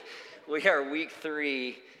We are week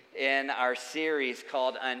 3 in our series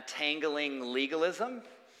called Untangling Legalism.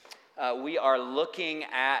 We are looking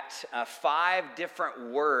at 5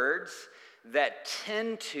 different words that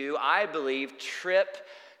tend to, I believe, trip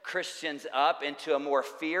Christians up into a more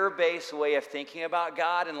fear-based way of thinking about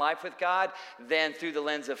God and life with God than through the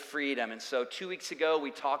lens of freedom. And so 2 weeks ago,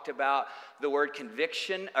 we talked about the word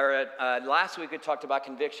conviction, or last week we talked about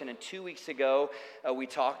conviction, and 2 weeks ago, we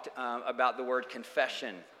talked about the word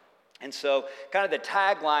confession. And so kind of the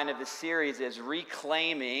tagline of the series is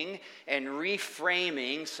reclaiming and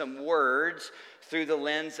reframing some words through the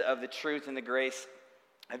lens of the truth and the grace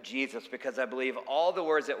of Jesus, because I believe all the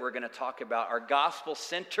words that we're going to talk about are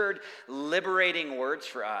gospel-centered, liberating words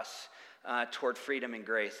for us toward freedom and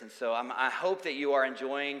grace. And so I hope that you are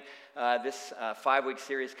enjoying this 5-week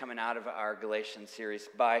series coming out of our Galatians series.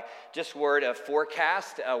 By just word of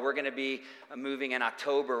forecast, we're going to be moving in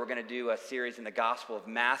October. We're going to do a series in the Gospel of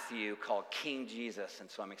Matthew called King Jesus, and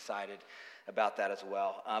so I'm excited about that as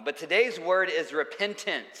well. But today's word is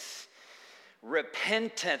repentance.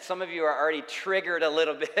 Repentance. Some of you are already triggered a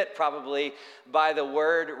little bit probably by the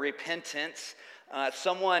word repentance.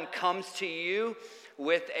 Someone comes to you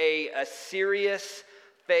with a serious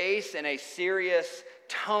face and a serious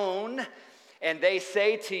tone, and they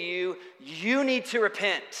say to you, you need to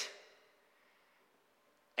repent.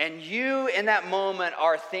 And you in that moment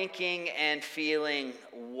are thinking and feeling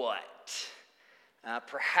what?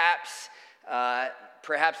 Perhaps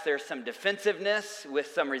there's some defensiveness with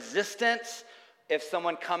some resistance. If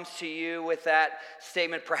someone comes to you with that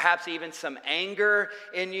statement, perhaps even some anger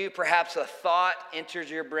in you, perhaps a thought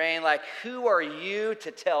enters your brain like, who are you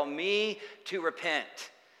to tell me to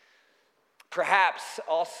repent? Perhaps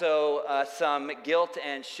also some guilt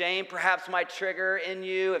and shame perhaps might trigger in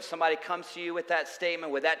you if somebody comes to you with that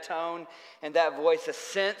statement, with that tone and that voice, a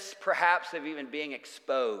sense perhaps of even being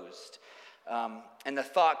exposed. And the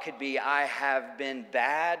thought could be, I have been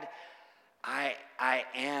bad, I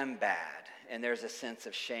am bad. And there's a sense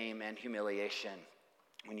of shame and humiliation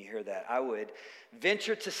when you hear that. I would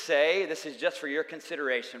venture to say, this is just for your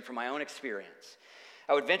consideration from my own experience,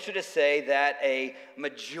 I would venture to say that a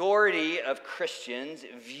majority of Christians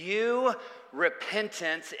view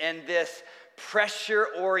repentance in this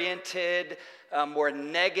pressure-oriented, more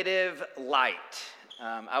negative light.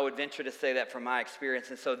 I would venture to say that from my experience.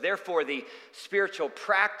 And so therefore, the spiritual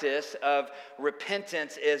practice of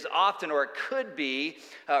repentance is often, or it could be,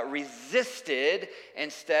 resisted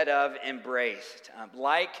instead of embraced.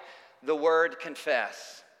 Like the word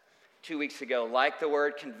confess 2 weeks ago, like the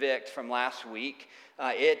word convict from last week,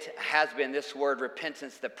 it has been this word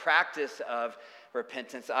repentance, the practice of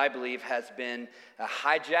repentance, I believe, has been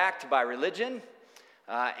hijacked by religion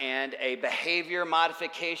and a behavior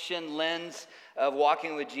modification lens of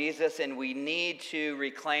walking with Jesus, and we need to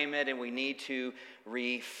reclaim it and we need to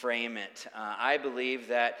reframe it. I believe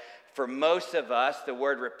that for most of us, the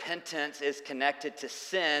word repentance is connected to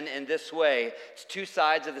sin in this way. It's 2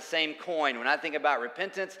 sides of the same coin. When I think about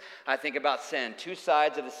repentance, I think about sin. 2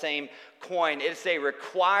 sides of the same coin. It's a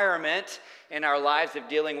requirement in our lives of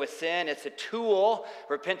dealing with sin. It's a tool.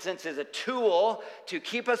 Repentance is a tool to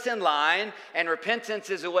keep us in line, and repentance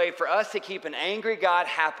is a way for us to keep an angry God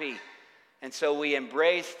happy. And so we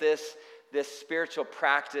embrace this spiritual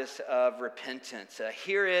practice of repentance.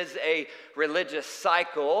 Here is a religious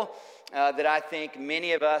cycle that I think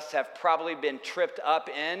many of us have probably been tripped up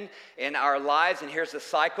in our lives. And here's the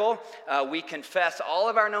cycle. We confess all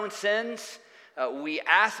of our known sins. We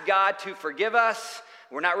ask God to forgive us.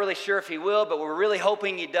 We're not really sure if he will, but we're really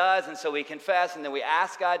hoping he does. And so we confess, and then we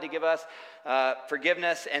ask God to give us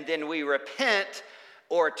forgiveness, and then we repent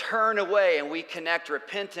or turn away, and we connect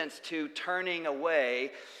repentance to turning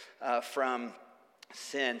away from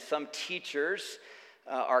sin. Some teachers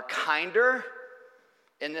are kinder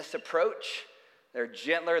in this approach. They're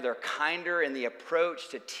gentler, they're kinder in the approach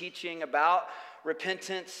to teaching about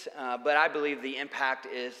repentance, but I believe the impact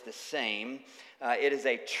is the same. It is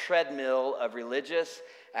a treadmill of religious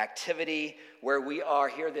activity where we are,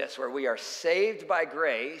 hear this, where we are saved by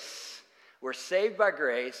grace. We're saved by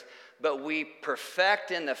grace, but we perfect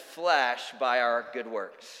in the flesh by our good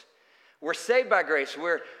works. We're saved by grace.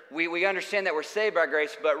 We understand that we're saved by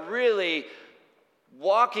grace, but really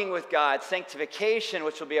walking with God, sanctification,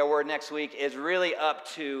 which will be our word next week, is really up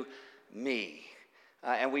to me.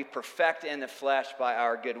 And we perfect in the flesh by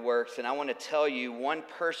our good works. And I want to tell you, one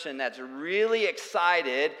person that's really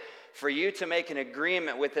excited for you to make an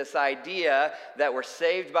agreement with this idea that we're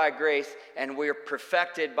saved by grace and we're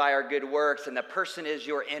perfected by our good works, and the person is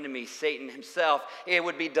your enemy, Satan himself. It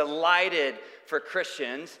would be delighted for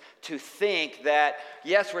Christians to think that,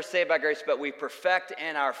 yes, we're saved by grace, but we perfect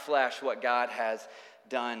in our flesh what God has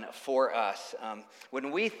done for us.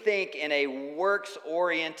 When we think in a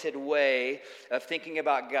works-oriented way of thinking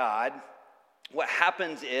about God, what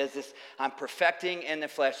happens is this: I'm perfecting in the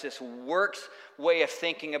flesh, this works way of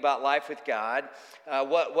thinking about life with God.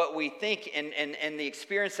 What we think and the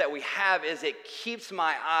experience that we have is it keeps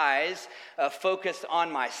my eyes focused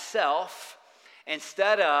on myself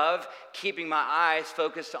instead of keeping my eyes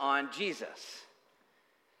focused on Jesus.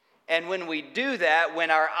 And when we do that,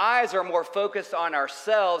 when our eyes are more focused on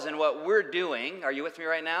ourselves and what we're doing, are you with me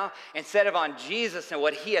right now? Instead of on Jesus and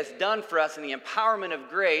what he has done for us and the empowerment of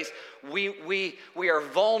grace, we are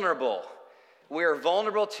vulnerable. We are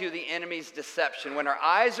vulnerable to the enemy's deception. When our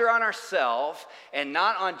eyes are on ourselves and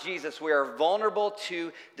not on Jesus, we are vulnerable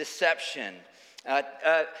to deception.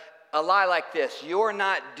 A lie like this: you're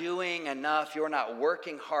not doing enough, you're not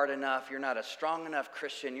working hard enough, you're not a strong enough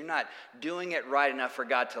Christian, you're not doing it right enough for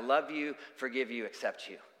God to love you, forgive you, accept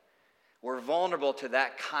you. We're vulnerable to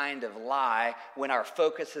that kind of lie when our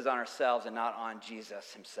focus is on ourselves and not on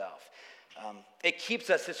Jesus himself. It keeps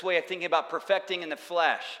us, this way of thinking about perfecting in the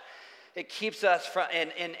flesh, it keeps us from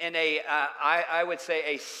in a I would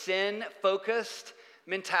say a sin-focused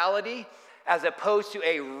mentality, as opposed to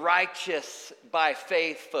a righteous by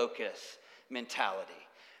faith focus mentality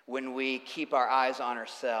when we keep our eyes on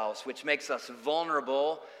ourselves, which makes us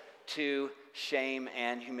vulnerable to shame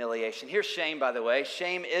and humiliation. Here's shame, by the way.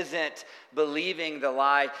 Shame isn't believing the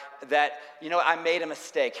lie that, I made a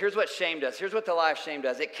mistake. Here's what shame does. Here's what the lie of shame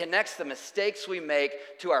does. It connects the mistakes we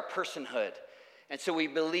make to our personhood. And so we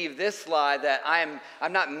believe this lie that I'm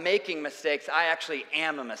not making mistakes, I actually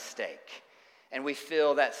am a mistake. And we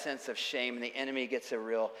feel that sense of shame, and the enemy gets a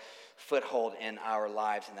real foothold in our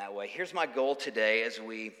lives in that way. Here's my goal today as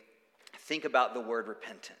we think about the word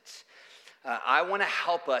repentance. I want to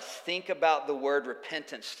help us think about the word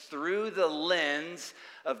repentance through the lens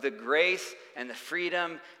of the grace and the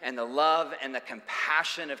freedom and the love and the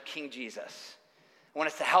compassion of King Jesus. I want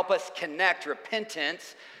us to help us connect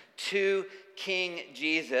repentance to King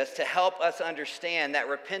Jesus, to help us understand that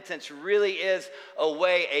repentance really is a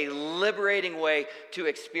liberating way to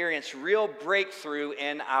experience real breakthrough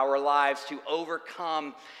in our lives, to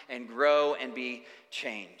overcome and grow and be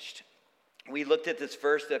changed. We looked at this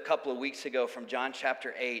verse a couple of weeks ago from John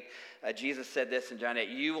chapter 8. Jesus said this in John 8: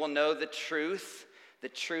 you will know the truth,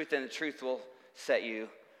 and the truth will set you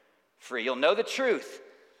free. You'll know the truth,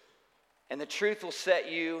 and the truth will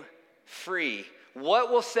set you free.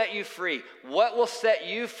 What will set you free? What will set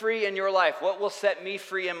you free in your life? What will set me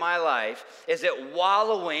free in my life? Is it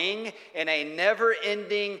wallowing in a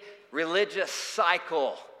never-ending religious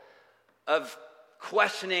cycle of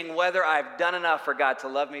questioning whether I've done enough for God to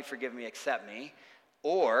love me, forgive me, accept me?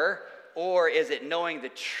 Or is it knowing the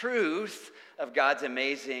truth of God's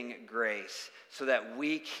amazing grace so that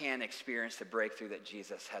we can experience the breakthrough that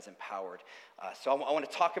Jesus has empowered us? So I want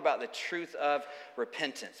to talk about the truth of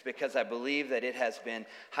repentance because I believe that it has been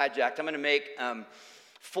hijacked. I'm going to make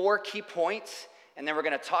 4 key points, and then we're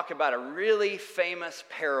going to talk about a really famous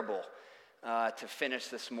parable to finish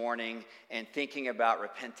this morning and thinking about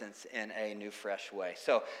repentance in a new, fresh way.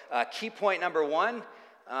 So key point number 1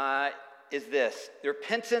 is this.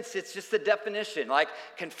 Repentance, it's just the definition. Like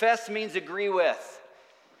confess means agree with.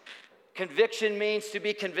 Conviction means to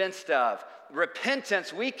be convinced of.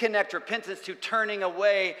 Repentance, we connect repentance to turning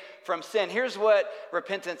away from sin. Here's what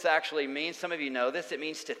repentance actually means. Some of you know this. It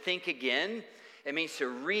means to think again. It means to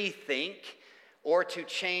rethink or to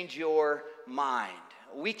change your mind.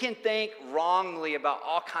 We can think wrongly about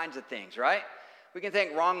all kinds of things, right? We can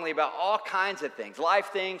think wrongly about all kinds of things. Life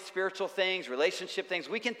things, spiritual things, relationship things.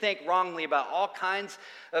 We can think wrongly about all kinds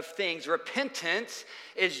of things. Repentance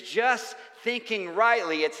is just thinking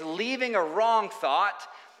rightly. It's leaving a wrong thought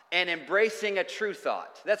and embracing a true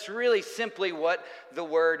thought. That's really simply what the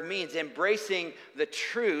word means, embracing the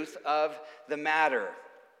truth of the matter.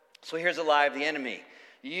 So here's a lie of the enemy.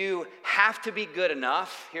 You have to be good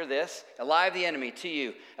enough, hear this, a lie of the enemy to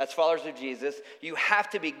you as followers of Jesus. You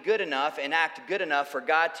have to be good enough and act good enough for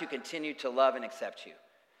God to continue to love and accept you.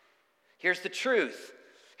 Here's the truth.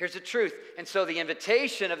 Here's the truth. And so the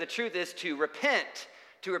invitation of the truth is to repent,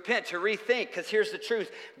 to rethink, because here's the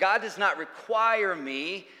truth. God does not require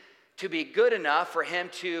me to be good enough for him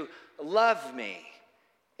to love me.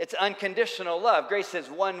 It's unconditional love. Grace is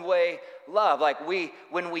one-way love. Like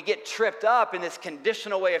when we get tripped up in this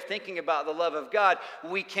conditional way of thinking about the love of God,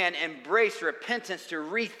 we can embrace repentance to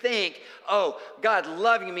rethink, oh, God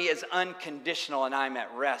loving me is unconditional and I'm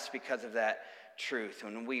at rest because of that truth.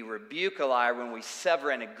 When we rebuke a lie, when we sever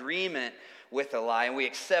an agreement with a lie and we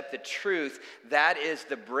accept the truth, that is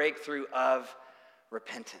the breakthrough of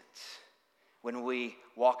repentance. When we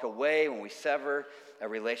walk away, when we sever a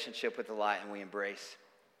relationship with a lie and we embrace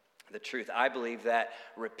the truth. I believe that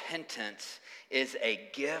repentance is a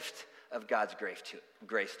gift of God's grace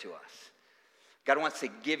to us. God wants to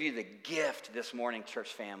give you the gift this morning,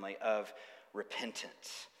 church family, of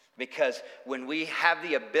repentance. Because when we have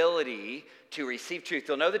the ability to receive truth,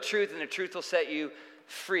 you'll know the truth and the truth will set you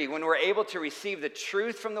free. When we're able to receive the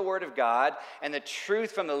truth from the Word of God and the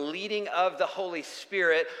truth from the leading of the Holy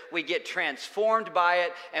Spirit, we get transformed by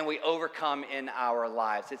it and we overcome in our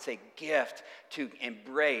lives. It's a gift to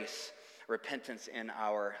embrace repentance in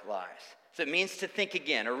our lives. So it means to think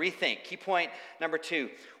again or rethink. Key point number 2,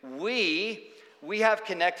 we have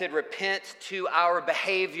connected repent to our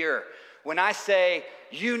behavior. When I say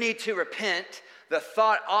you need to repent, the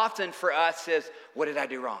thought often for us is, what did I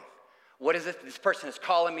do wrong? What is it? This person is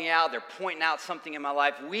calling me out. They're pointing out something in my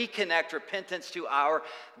life. We connect repentance to our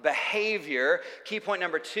behavior. Key point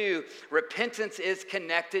number 2, repentance is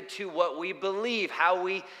connected to what we believe, how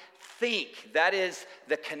we think. That is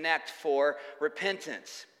the connect for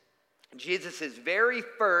repentance. Jesus' very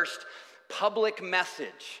first public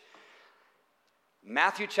message,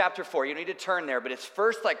 Matthew chapter 4, you don't need to turn there, but his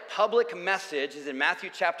first public message is in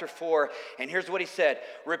Matthew chapter 4, and here's what he said: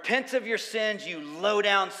 repent of your sins, you low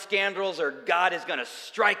down scoundrels, or God is going to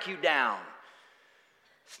strike you down.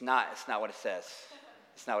 It's not what it says.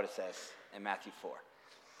 It's not what it says in Matthew 4.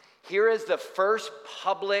 Here is the first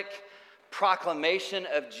public proclamation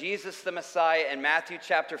of Jesus the Messiah in Matthew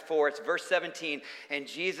chapter 4. It's verse 17, and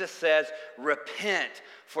Jesus says, repent,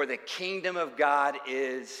 for the kingdom of God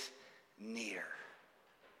is near.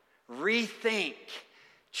 Rethink,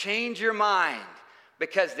 change your mind,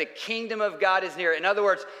 because the kingdom of God is near. In other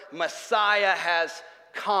words, Messiah has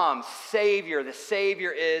come. The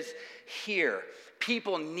Savior is here.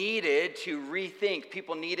 People needed to rethink.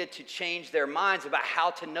 People needed to change their minds about how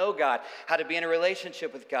to know God, how to be in a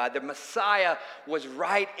relationship with God. The Messiah was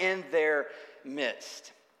right in their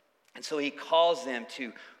midst. And so he calls them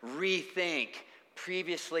to rethink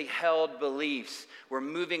previously held beliefs. We're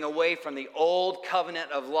moving away from the old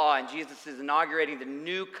covenant of law, and Jesus is inaugurating the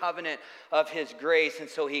new covenant of his grace. And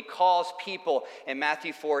so he calls people in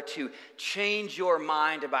Matthew 4 to change your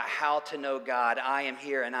mind about how to know God. I am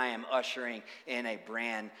here and I am ushering in a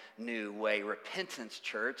brand new way. Repentance,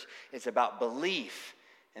 church, is about belief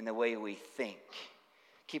in the way we think.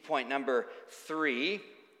 Key point number 3.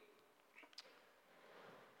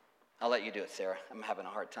 I'll let you do it, Sarah. I'm having a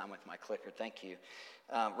hard time with my clicker. Thank you.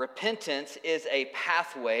 Repentance is a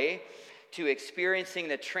pathway to experiencing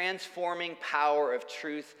the transforming power of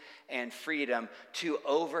truth and freedom to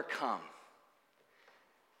overcome.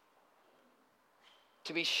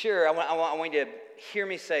 To be sure, I want you to hear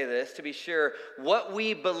me say this. To be sure, what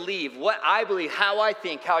we believe, what I believe, how I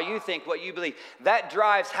think, how you think, what you believe, that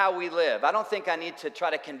drives how we live. I don't think I need to try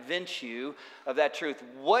to convince you of that truth.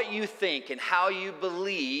 What you think and how you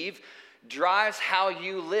believe drives how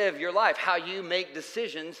you live your life, how you make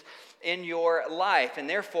decisions in your life. And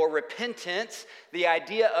therefore, repentance, the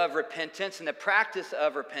idea of repentance and the practice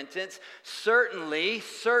of repentance certainly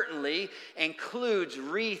includes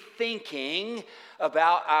rethinking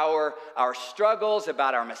about our struggles,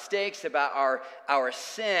 about our mistakes, about our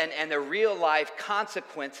sin, and the real life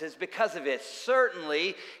consequences because of it.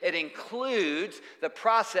 Certainly, it includes the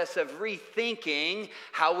process of rethinking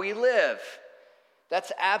how we live.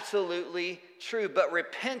 That's absolutely true. But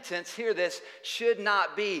repentance, hear this, should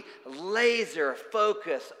not be laser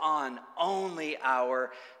focused on only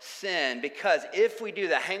our sin. Because if we do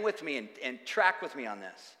that, hang with me and track with me on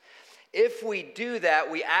this. If we do that,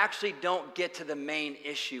 we actually don't get to the main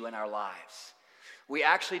issue in our lives. We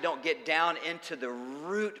actually don't get down into the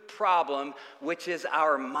root problem, which is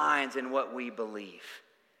our minds and what we believe.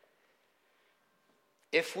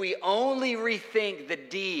 If we only rethink the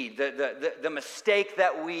deed, the mistake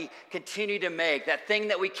that we continue to make, that thing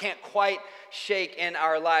that we can't quite shake in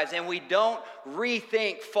our lives, and we don't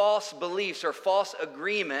rethink false beliefs or false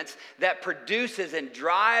agreements that produces and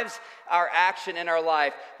drives our action in our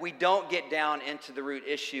life, we don't get down into the root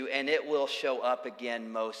issue, and it will show up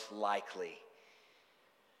again most likely.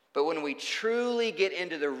 But when we truly get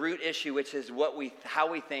into the root issue, which is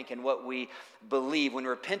how we think and what we believe, when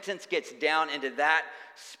repentance gets down into that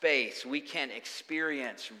space, we can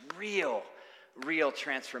experience real real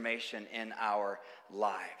transformation in our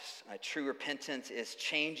lives. True repentance is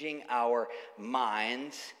changing our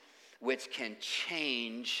minds, which can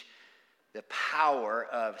change the power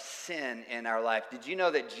of sin in our life. Did you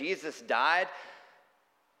know that Jesus died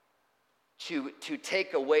to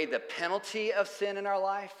take away the penalty of sin in our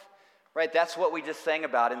life? Right, that's what we just sang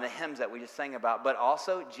about in the hymns that we just sang about. But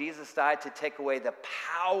also, Jesus died to take away the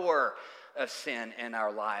power of sin in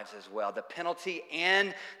our lives as well. The penalty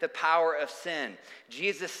and the power of sin.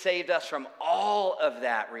 Jesus saved us from all of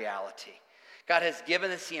that reality. God has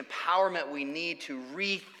given us the empowerment we need to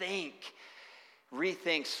rethink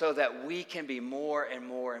so that we can be more and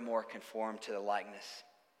more and more conformed to the likeness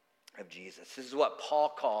of Jesus. This is what Paul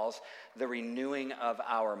calls the renewing of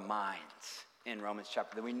our minds. In Romans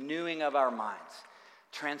chapter, the renewing of our minds,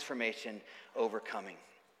 transformation, overcoming.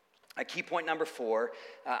 Key point number 4,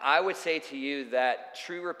 I would say to you that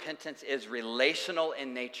true repentance is relational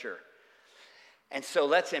in nature. And so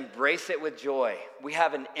let's embrace it with joy. We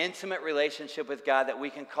have an intimate relationship with God that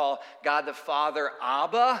we can call God the Father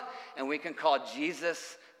Abba, and we can call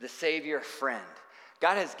Jesus the Savior friend.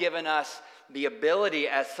 God has given us the ability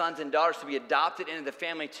as sons and daughters to be adopted into the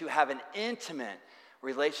family, to have an intimate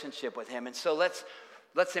relationship with him. And so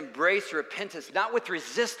let's embrace repentance, not with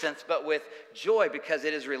resistance, but with joy, because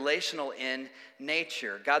it is relational in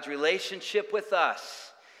nature. God's relationship with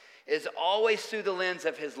us is always through the lens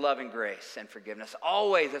of his love and grace and forgiveness.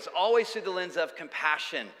 Always. It's always through the lens of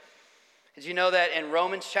compassion. Did you know that in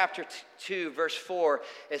Romans chapter 2, verse 4,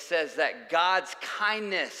 it says that God's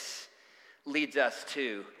kindness leads us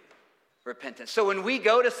to repentance. So when we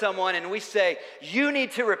go to someone and we say, you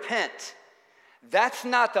need to repent, that's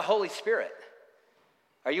not the Holy Spirit.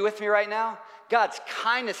 Are you with me right now? God's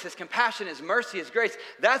kindness, his compassion, his mercy, his grace,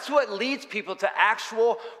 that's what leads people to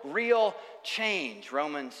actual, real change.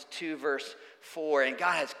 Romans 2, verse 4. And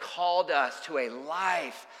God has called us to a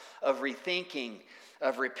life of rethinking,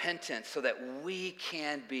 of repentance, so that we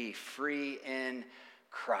can be free in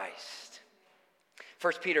Christ.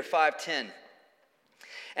 1 Peter 5:10.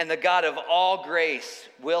 And the God of all grace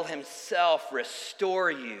will himself restore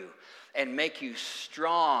you and make you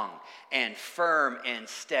strong and firm and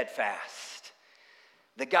steadfast.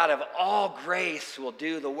 The God of all grace will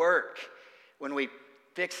do the work when we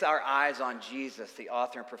fix our eyes on Jesus, the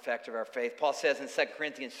author and perfecter of our faith. Paul says in 2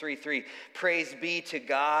 Corinthians 3:3, praise be to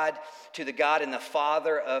God, to the God and the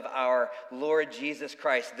Father of our Lord Jesus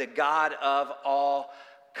Christ, the God of all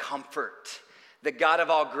comfort, the God of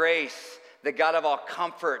all grace, the God of all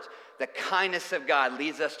comfort. The kindness of God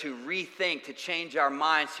leads us to rethink, to change our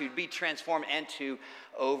minds, to be transformed, and to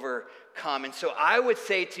overcome. And so I would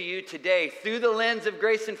say to you today, through the lens of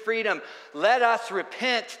grace and freedom, let us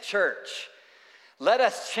repent, church. Let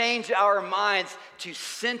us change our minds to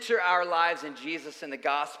center our lives in Jesus and the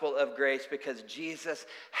gospel of grace, because Jesus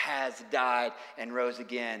has died and rose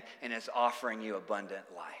again and is offering you abundant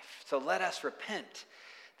life. So let us repent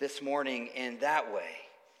this morning in that way.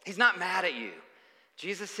 He's not mad at you.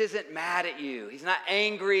 Jesus isn't mad at you. He's not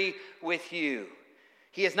angry with you.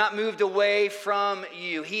 He has not moved away from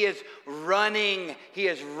you. He is running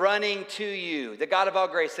to you. The God of all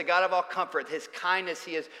grace, the God of all comfort, his kindness,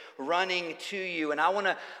 he is running to you. And I want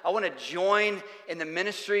to join in the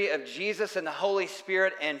ministry of Jesus and the Holy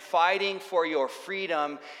Spirit and fighting for your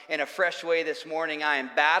freedom in a fresh way this morning. I am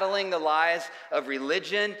battling the lies of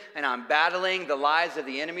religion, and I'm battling the lies of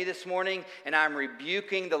the enemy this morning, and I'm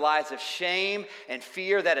rebuking the lies of shame and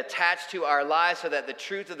fear that attach to our lives, so that the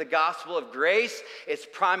truth of the gospel of grace is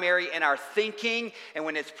primary in our thinking, and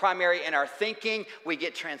when it's primary in our thinking, we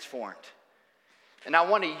get transformed. And I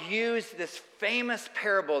want to use this famous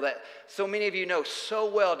parable that so many of you know so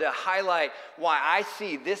well to highlight why I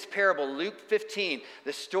see this parable, Luke 15,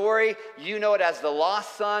 the story, you know it as the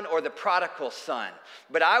lost son or the prodigal son.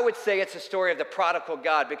 But I would say it's a story of the prodigal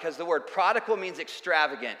God, because the word prodigal means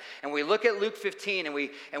extravagant. And we look at Luke 15 and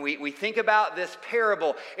we think about this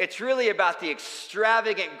parable. It's really about the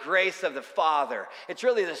extravagant grace of the Father. It's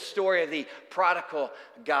really the story of the prodigal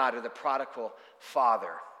God, or the prodigal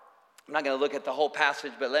father. I'm not going to look at the whole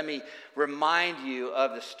passage, but let me remind you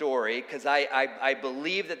of the story, because I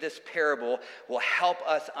believe that this parable will help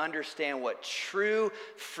us understand what true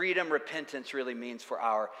freedom repentance really means for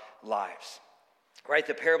our lives. Right?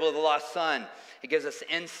 The parable of the lost son, it gives us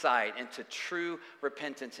insight into true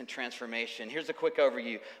repentance and transformation. Here's a quick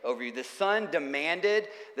overview. The son demanded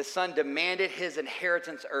his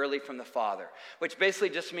inheritance early from the father, which basically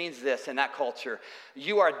just means this in that culture: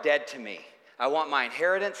 you are dead to me. I want my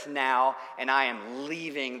inheritance now, and I am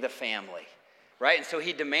leaving the family. right? And so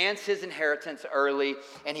he demands his inheritance early,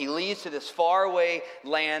 and he leaves to this faraway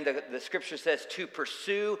land, the scripture says, to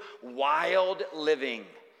pursue wild living.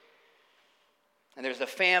 And there's a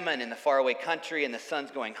famine in the faraway country, and the son's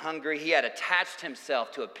going hungry. He had attached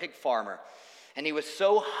himself to a pig farmer, and he was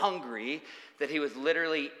so hungry that he was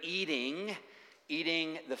literally eating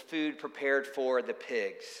the food prepared for the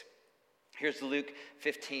pigs. Here's Luke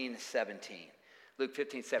 15:17. Luke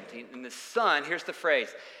 15:17. And the son, here's the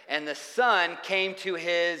phrase, and the son came to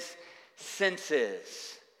his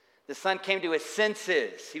senses. The son came to his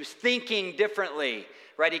senses. He was thinking differently,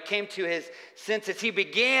 right? He came to his senses. He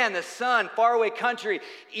began, the son, faraway country,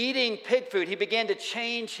 eating pig food. He began to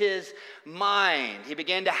change his mind. He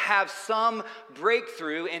began to have some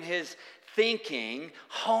breakthrough in his thinking.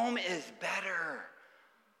 Home is better.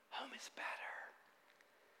 Home is better.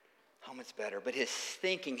 Home is better. But his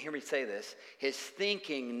thinking, hear me say this, his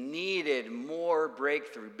thinking needed more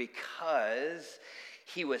breakthrough because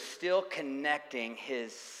he was still connecting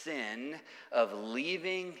his sin of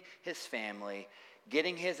leaving his family,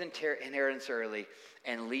 getting his inheritance early,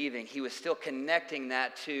 and leaving. He was still connecting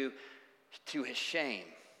that to his shame.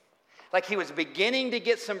 Like he was beginning to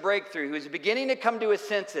get some breakthrough. He was beginning to come to his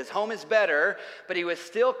senses. Home is better, but he was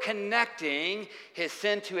still connecting his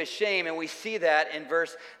sin to his shame. And we see that in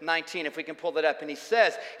verse 19, if we can pull that up. And he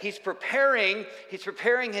says, he's preparing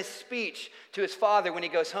his speech to his father when he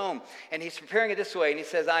goes home. And he's preparing it this way. And he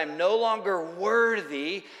says, I am no longer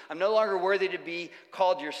worthy to be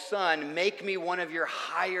called your son. Make me one of your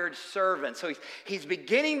hired servants. So he's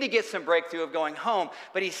beginning to get some breakthrough of going home,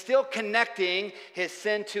 but he's still connecting his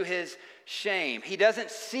sin to his shame. He doesn't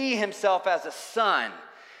see himself as a son.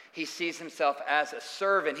 He sees himself as a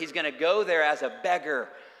servant. He's going to go there as a beggar,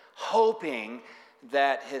 hoping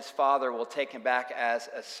that his father will take him back as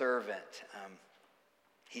a servant.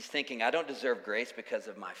 He's thinking, I don't deserve grace because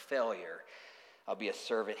of my failure. I'll be a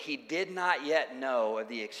servant. He did not yet know of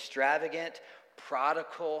the extravagant,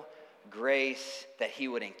 prodigal grace that he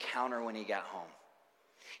would encounter when he got home.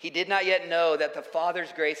 He did not yet know that the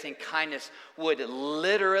Father's grace and kindness would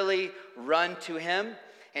literally run to him,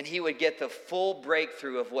 and he would get the full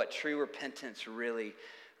breakthrough of what true repentance really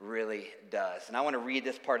does. And I want to read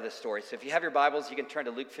this part of the story. So if you have your Bibles, you can turn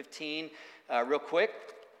to Luke 15 real quick.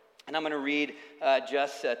 And I'm going to read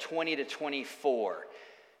just 20 to 24.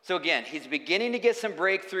 So again, he's beginning to get some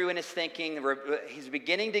breakthrough in his thinking. He's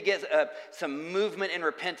beginning to get some movement in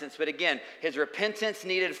repentance. But again, his repentance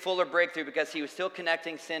needed fuller breakthrough because he was still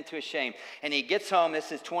connecting sin to his shame. And he gets home.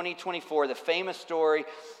 This is 20:24, the famous story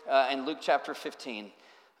in Luke chapter 15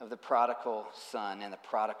 of the prodigal son and the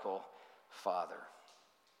prodigal father.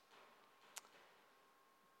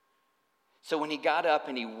 So when he got up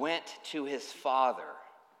and he went to his father,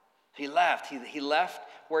 he left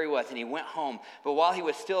where he was and he went home. But while he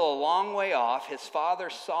was still a long way off, his father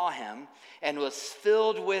saw him and was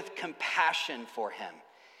filled with compassion for him.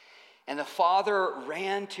 And the father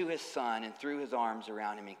ran to his son and threw his arms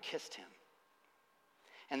around him and kissed him.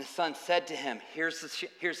 And the son said to him, here's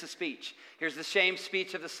the speech. Here's the shame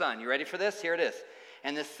speech of the son. You ready for this? Here it is.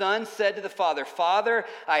 And the son said to the father, Father,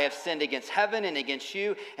 I have sinned against heaven and against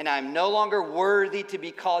you, and I am no longer worthy to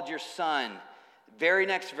be called your son. Very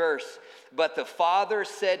next verse. But the father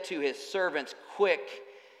said to his servants, quick,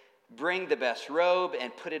 bring the best robe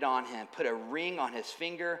and put it on him. Put a ring on his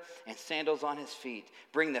finger and sandals on his feet.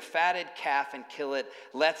 Bring the fatted calf and kill it.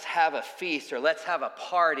 Let's have a feast, or let's have a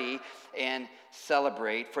party and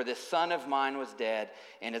celebrate. For this son of mine was dead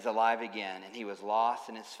and is alive again, and he was lost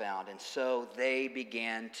and is found. And so they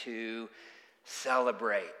began to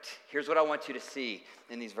celebrate. Here's what I want you to see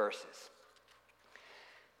in these verses.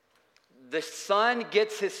 The son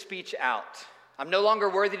gets his speech out. I'm no longer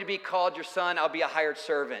worthy to be called your son. I'll be a hired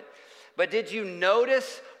servant. But did you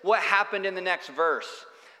notice what happened in the next verse?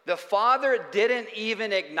 The father didn't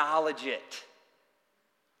even acknowledge it.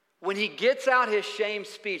 When he gets out his shame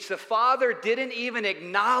speech, the father didn't even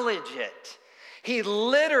acknowledge it. He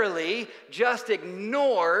literally just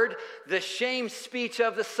ignored the shame speech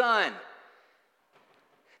of the son.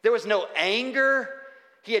 There was no anger.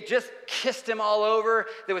 He had just kissed him all over.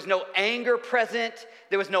 There was no anger present.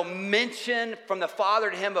 There was no mention from the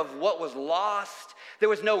father to him of what was lost. There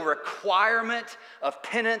was no requirement of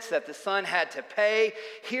penance that the son had to pay.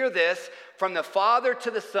 Hear this, from the father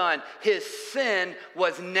to the son, his sin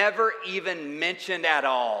was never even mentioned at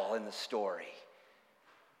all in the story.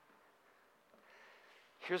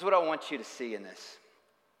 Here's what I want you to see in this.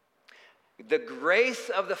 The grace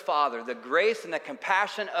of the Father, the grace and the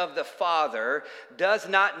compassion of the Father does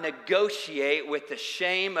not negotiate with the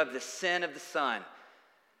shame of the sin of the Son.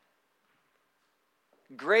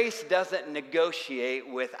 Grace doesn't negotiate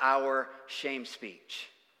with our shame speech.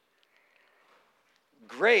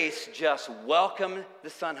 Grace just welcomed the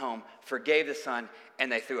son home, forgave the son,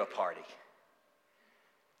 and they threw a party.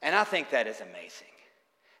 And I think that is amazing.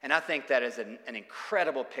 And I think that is an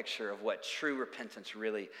incredible picture of what true repentance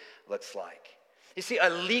really looks like. You see, a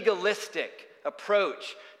legalistic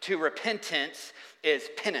approach to repentance is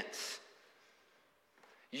penance.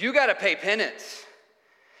 You got to pay penance.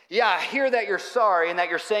 Yeah, I hear that you're sorry and that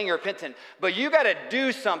you're saying you're repentant, but you got to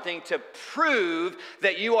do something to prove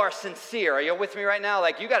that you are sincere. Are you with me right now?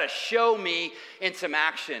 Like, you got to show me in some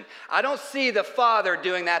action. I don't see the Father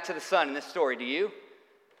doing that to the Son in this story, do you?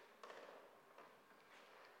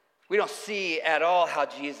 We don't see at all how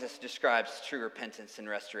Jesus describes true repentance and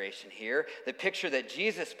restoration here. The picture that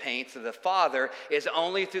Jesus paints of the Father is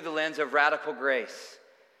only through the lens of radical grace.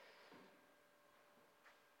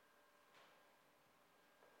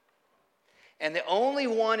 And the only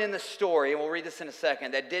one in the story, and we'll read this in a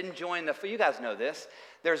second, that didn't join you guys know this.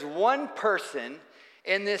 There's one person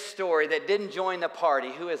in this story that didn't join the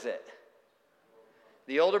party. Who is it?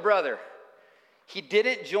 The older brother. He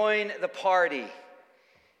didn't join the party.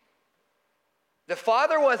 The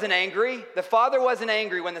father wasn't angry. The father wasn't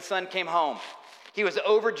angry when the son came home. He was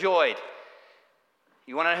overjoyed.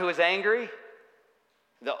 You want to know who was angry?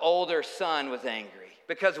 The older son was angry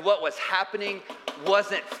because what was happening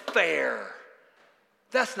wasn't fair.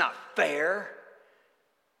 That's not fair.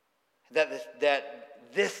 That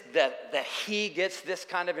he gets this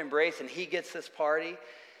kind of embrace and he gets this party.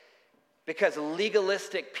 Because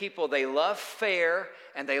legalistic people, they love fair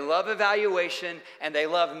and they love evaluation and they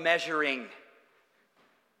love measuring.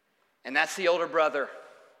 And that's the older brother.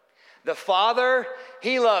 The father,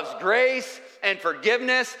 he loves grace and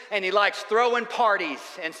forgiveness and he likes throwing parties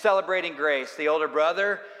and celebrating grace. The older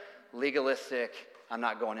brother, legalistic, I'm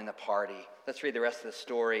not going in the party. Let's read the rest of the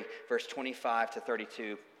story, verse 25 to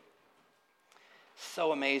 32.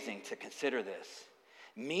 So amazing to consider this.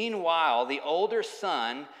 Meanwhile, the older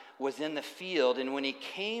son was in the field, and when he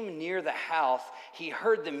came near the house, he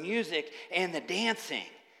heard the music and the dancing.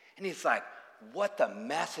 And he's like, what the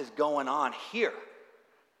mess is going on here?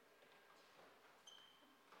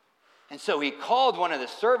 And so he called one of the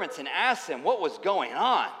servants and asked him what was going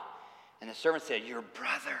on. And the servant said, your little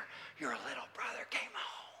brother came home.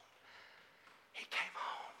 He came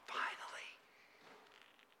home, finally.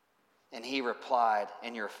 And he replied,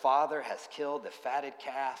 and your father has killed the fatted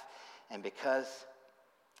calf, and because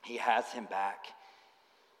he has him back,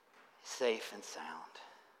 safe and sound.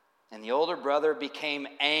 And the older brother became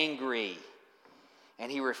angry,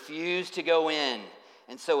 and he refused to go in.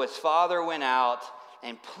 And so his father went out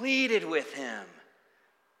and pleaded with him.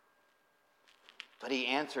 But he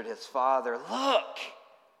answered his father, look,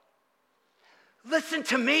 listen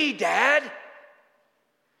to me, Dad.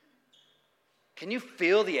 Can you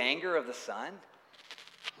feel the anger of the son?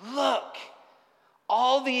 Look,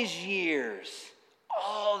 all these years,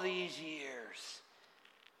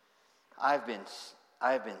 I've been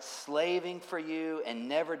slaving for you and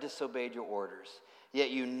never disobeyed your orders. Yet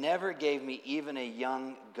you never gave me even a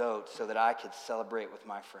young goat so that I could celebrate with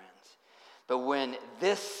my friends. But when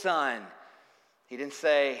this son, he didn't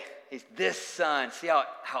say, he's this son. See how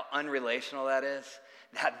unrelational that is?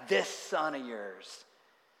 That this son of yours,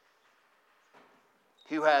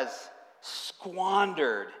 who has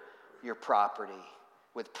squandered your property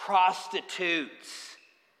with prostitutes,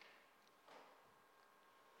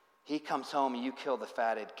 he comes home and you kill the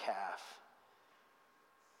fatted calf.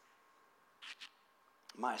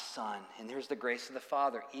 My son, and here's the grace of the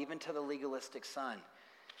Father, even to the legalistic son.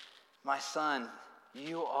 My son,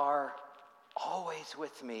 you are always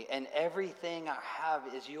with me, and everything I have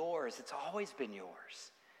is yours. It's always been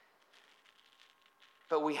yours.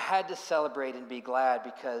 But we had to celebrate and be glad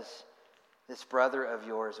because this brother of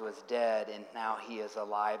yours was dead, and now he is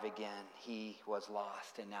alive again. He was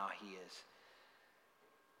lost, and now he is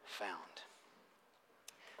found.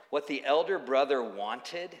 What the elder brother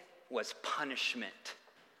wanted was punishment,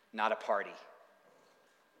 not a party.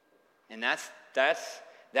 And that's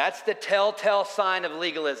the telltale sign of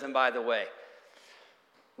legalism, by the way.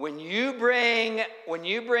 When you bring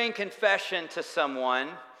confession to someone,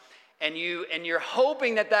 and you're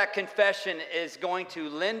hoping that confession is going to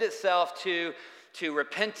lend itself to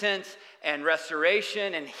repentance and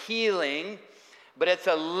restoration and healing, but it's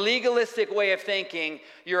a legalistic way of thinking.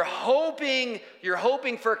 You're hoping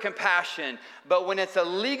for compassion, but when it's a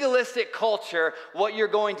legalistic culture, what you're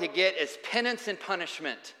going to get is penance and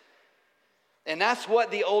punishment. And that's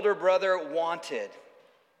what the older brother wanted.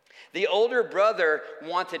 The older brother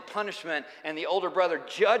wanted punishment, and the older brother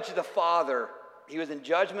judged the father. He was in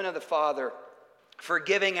judgment of the father for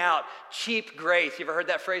giving out cheap grace. You ever heard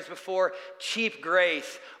that phrase before? Cheap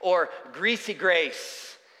grace or greasy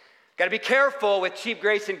grace. Got to be careful with cheap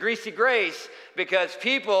grace and greasy grace because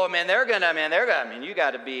people, you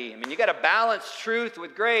got to balance truth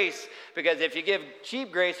with grace, because if you give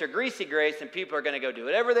cheap grace or greasy grace, then people are going to go do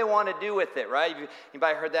whatever they want to do with it, right?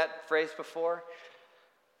 Anybody heard that phrase before?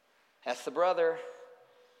 That's the brother.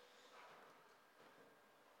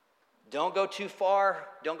 Don't go too far.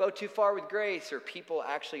 Don't go too far with grace, or people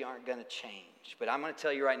actually aren't going to change. But I'm going to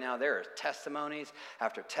tell you right now, there are testimonies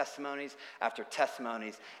after testimonies after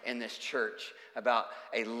testimonies in this church about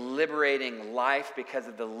a liberating life because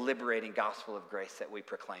of the liberating gospel of grace that we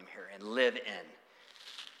proclaim here and live in.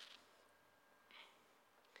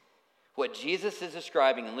 What Jesus is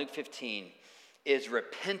describing in Luke 15 is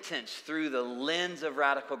repentance through the lens of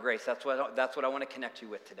radical grace. That's what I want to connect you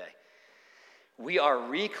with today. We are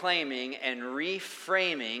reclaiming and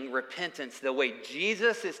reframing repentance the way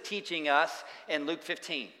Jesus is teaching us in Luke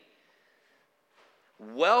 15.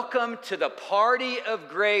 Welcome to the party of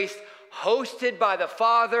grace hosted by the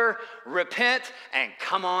Father. Repent and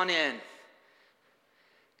come on in.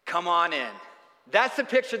 Come on in. That's the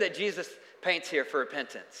picture that Jesus paints here for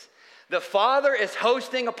repentance. The Father is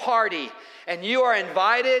hosting a party and you are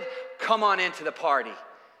invited. Come on into the party.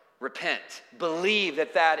 Repent. Believe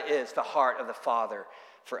that that is the heart of the Father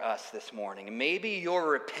for us this morning. And maybe your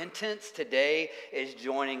repentance today is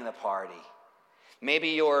joining the party. Maybe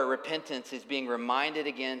your repentance is being reminded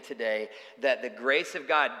again today that the grace of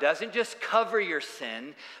God doesn't just cover your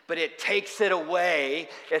sin, but it takes it away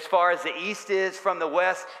as far as the east is from the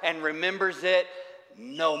west and remembers it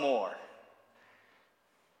no more.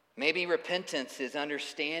 Maybe repentance is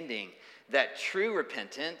understanding that true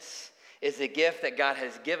repentance is a gift that God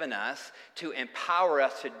has given us to empower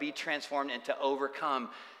us to be transformed and to overcome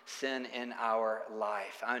sin in our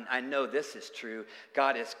life. I know this is true.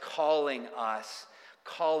 God is calling us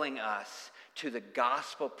to the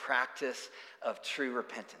gospel practice of true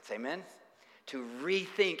repentance. Amen? To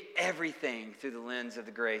rethink everything through the lens of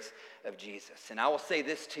the grace of Jesus. And I will say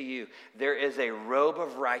this to you. There is a robe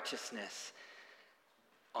of righteousness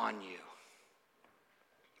on you.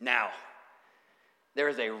 Now, there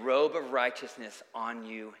is a robe of righteousness on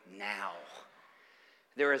you now.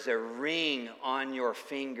 There is a ring on your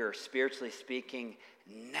finger, spiritually speaking,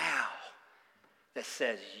 now that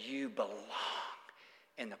says you belong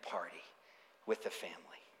in the party with the family.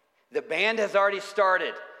 The band has already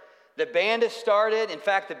started. The band has started. In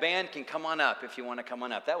fact, the band can come on up if you want to come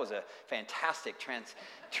on up. That was a fantastic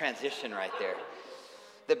transition right there.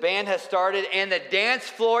 The band has started and the dance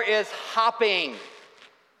floor is hopping.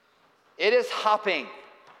 It is hopping.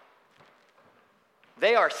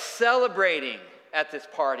 They are celebrating at this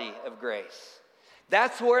party of grace.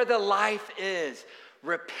 That's where the life is.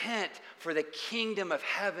 Repent, for the kingdom of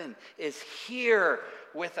heaven is here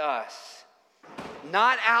with us.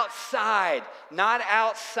 Not outside,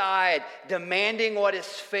 demanding what is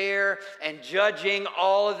fair and judging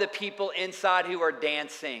all of the people inside who are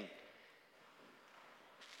dancing.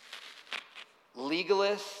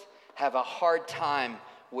 Legalists have a hard time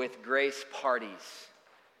with grace parties.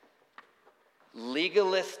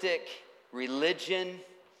 Legalistic religion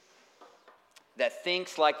that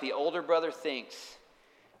thinks like the older brother thinks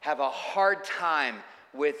have a hard time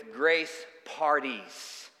with grace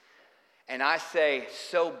parties. And I say,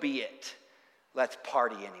 so be it. Let's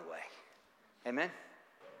party anyway. Amen?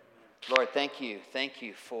 Lord, thank you. Thank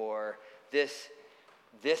you for this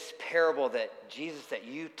parable that Jesus, that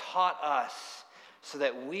you taught us so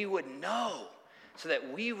that we would know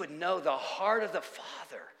the heart of the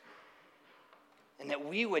Father, and that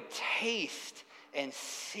we would taste and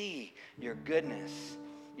see your goodness,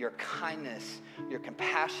 your kindness, your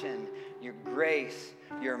compassion, your grace,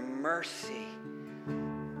 your mercy,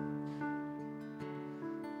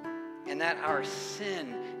 and that our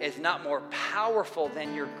sin is not more powerful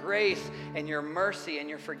than your grace and your mercy and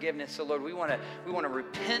your forgiveness. So Lord, we want to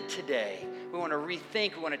repent today. We want to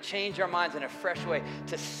rethink. We want to change our minds in a fresh way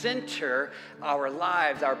to center our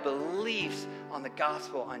lives, our beliefs on the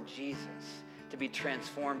gospel, on Jesus, to be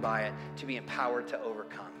transformed by it, to be empowered to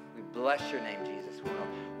overcome. We bless your name, Jesus. We want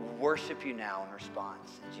to worship you now in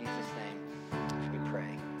response. In Jesus' name we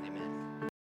pray.